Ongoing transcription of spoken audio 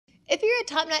If you're a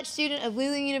top-notch student of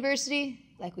Lulu University,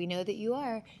 like we know that you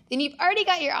are, then you've already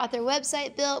got your author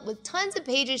website built with tons of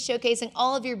pages showcasing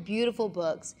all of your beautiful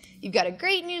books. You've got a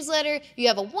great newsletter, you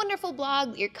have a wonderful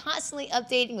blog that you're constantly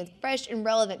updating with fresh and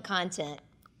relevant content.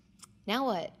 Now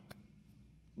what?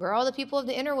 Where are all the people of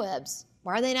the interwebs?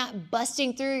 Why are they not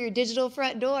busting through your digital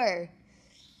front door?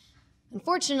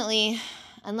 Unfortunately,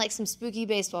 unlike some spooky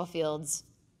baseball fields,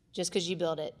 just because you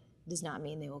build it does not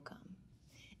mean they will come.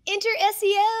 Enter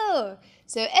SEO.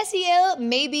 So SEO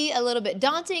may be a little bit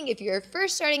daunting if you're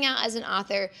first starting out as an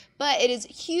author, but it is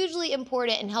hugely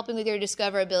important in helping with your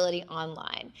discoverability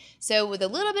online. So with a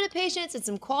little bit of patience and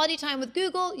some quality time with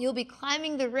Google, you'll be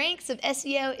climbing the ranks of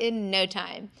SEO in no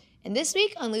time. And this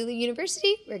week on Lulu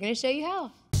University, we're going to show you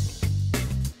how.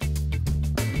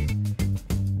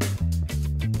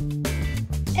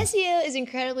 SEO is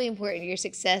incredibly important to your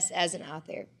success as an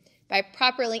author. By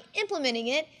properly implementing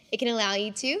it, it can allow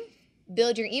you to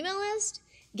build your email list,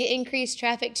 get increased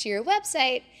traffic to your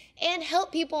website, and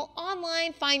help people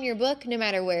online find your book no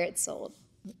matter where it's sold.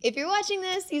 If you're watching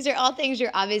this, these are all things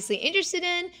you're obviously interested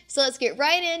in, so let's get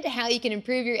right into how you can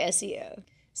improve your SEO.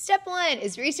 Step 1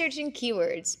 is researching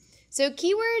keywords. So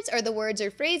keywords are the words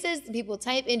or phrases that people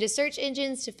type into search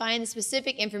engines to find the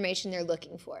specific information they're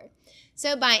looking for.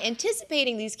 So by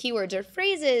anticipating these keywords or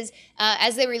phrases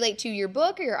as they relate to your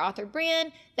book or your author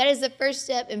brand, that is the first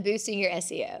step in boosting your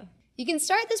SEO. You can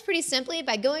start this pretty simply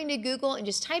by going to Google and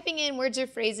just typing in words or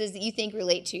phrases that you think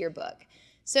relate to your book.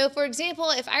 So for example,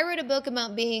 if I wrote a book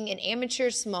about being an amateur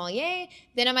sommelier,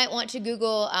 then I might want to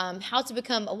Google how to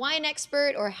become a wine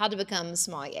expert or how to become a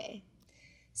sommelier.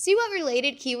 See what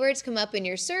related keywords come up in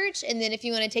your search, and then if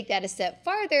you want to take that a step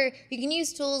farther, you can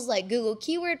use tools like Google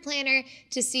Keyword Planner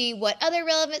to see what other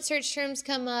relevant search terms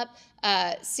come up,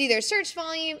 see their search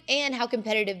volume, and how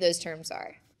competitive those terms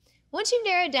are. Once you've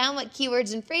narrowed down what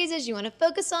keywords and phrases you want to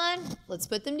focus on, let's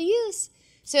put them to use.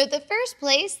 So the first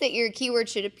place that your keyword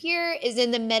should appear is in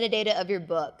the metadata of your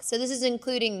book. So this is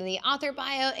including the author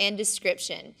bio and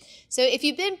description. So if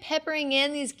you've been peppering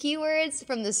in these keywords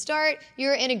from the start,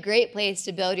 you're in a great place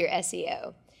to build your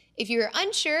SEO. If you're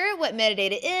unsure what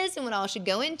metadata is and what all should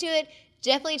go into it,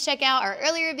 definitely check out our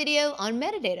earlier video on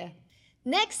metadata.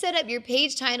 Next, set up your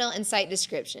page title and site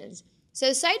descriptions.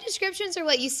 So site descriptions are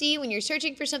what you see when you're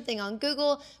searching for something on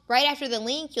Google. Right after the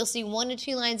link, you'll see 1 to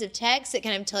 2 lines of text that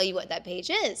kind of tell you what that page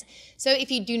is. So if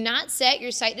you do not set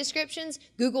your site descriptions,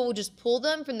 Google will just pull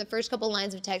them from the first couple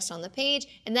lines of text on the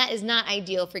page, and that is not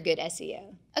ideal for good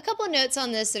SEO. A couple notes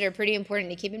on this that are pretty important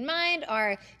to keep in mind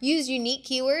are use unique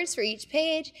keywords for each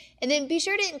page, and then be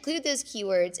sure to include those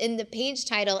keywords in the page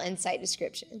title and site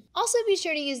description. Also be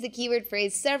sure to use the keyword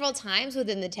phrase several times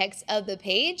within the text of the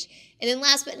page. And then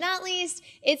last but not least,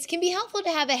 it can be helpful to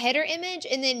have a header image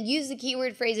and then use the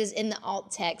keyword phrases in the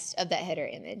alt text of that header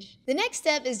image. The next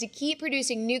step is to keep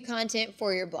producing new content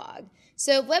for your blog.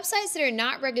 So websites that are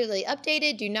not regularly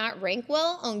updated do not rank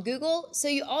well on Google, so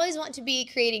you always want to be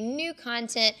creating new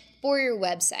content for your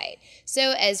website.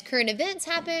 So as current events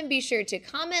happen, be sure to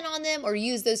comment on them or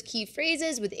use those key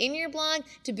phrases within your blog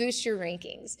to boost your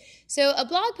rankings. So a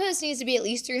blog post needs to be at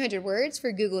least 300 words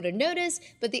for Google to notice,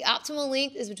 but the optimal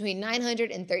length is between 900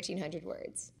 and 1300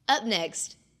 words. Up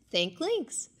next, thank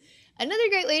links. Another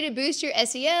great way to boost your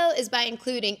SEO is by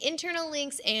including internal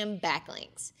links and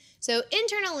backlinks. So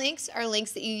internal links are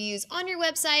links that you use on your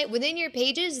website within your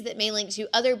pages that may link to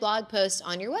other blog posts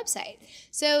on your website.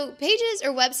 So pages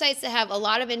or websites that have a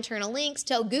lot of internal links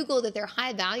tell Google that they're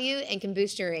high value and can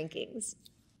boost your rankings.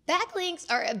 Backlinks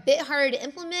are a bit harder to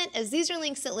implement as these are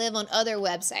links that live on other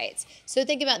websites. So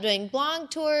think about doing blog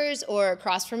tours or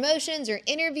cross promotions or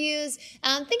interviews.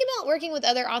 Think about working with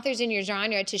other authors in your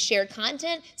genre to share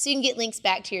content so you can get links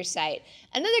back to your site.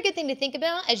 Another good thing to think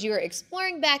about as you are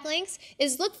exploring backlinks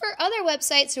is look for other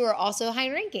websites who are also high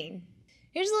ranking.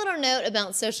 Here's a little note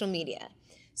about social media.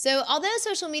 So although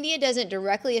social media doesn't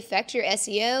directly affect your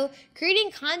SEO,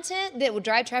 creating content that will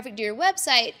drive traffic to your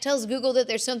website tells Google that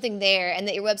there's something there and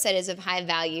that your website is of high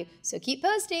value, so keep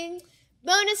posting.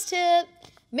 Bonus tip,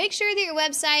 make sure that your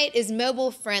website is mobile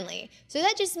friendly. So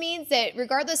that just means that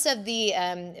regardless of the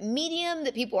medium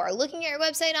that people are looking at your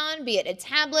website on, be it a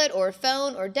tablet or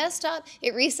phone or desktop,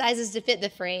 it resizes to fit the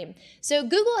frame. So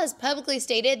Google has publicly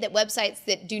stated that websites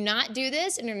that do not do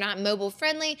this and are not mobile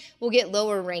friendly will get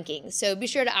lower rankings. So be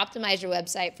sure to optimize your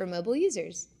website for mobile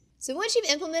users. So once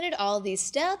you've implemented all of these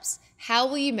steps, how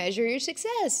will you measure your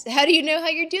success? How do you know how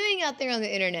you're doing out there on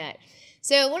the internet?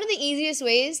 So one of the easiest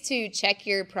ways to check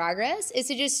your progress is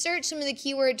to just search some of the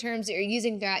keyword terms that you're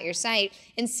using throughout your site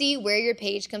and see where your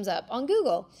page comes up on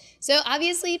Google. So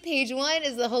obviously page 1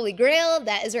 is the holy grail.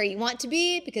 That is where you want to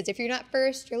be because if you're not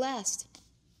first, you're last.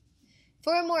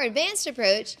 For a more advanced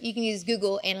approach, you can use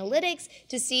Google Analytics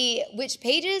to see which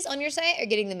pages on your site are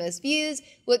getting the most views,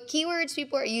 what keywords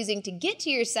people are using to get to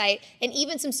your site, and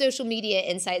even some social media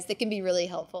insights that can be really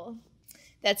helpful.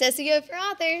 That's SEO for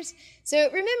authors. So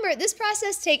remember, this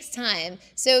process takes time,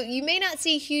 so you may not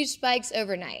see huge spikes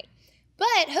overnight.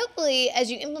 But hopefully,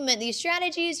 as you implement these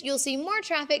strategies, you'll see more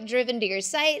traffic driven to your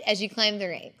site as you climb the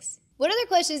ranks. What other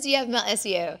questions do you have about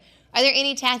SEO? Are there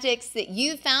any tactics that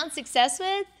you've found success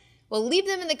with? Well, leave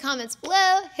them in the comments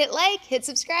below, hit like, hit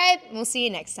subscribe, and we'll see you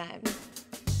next time.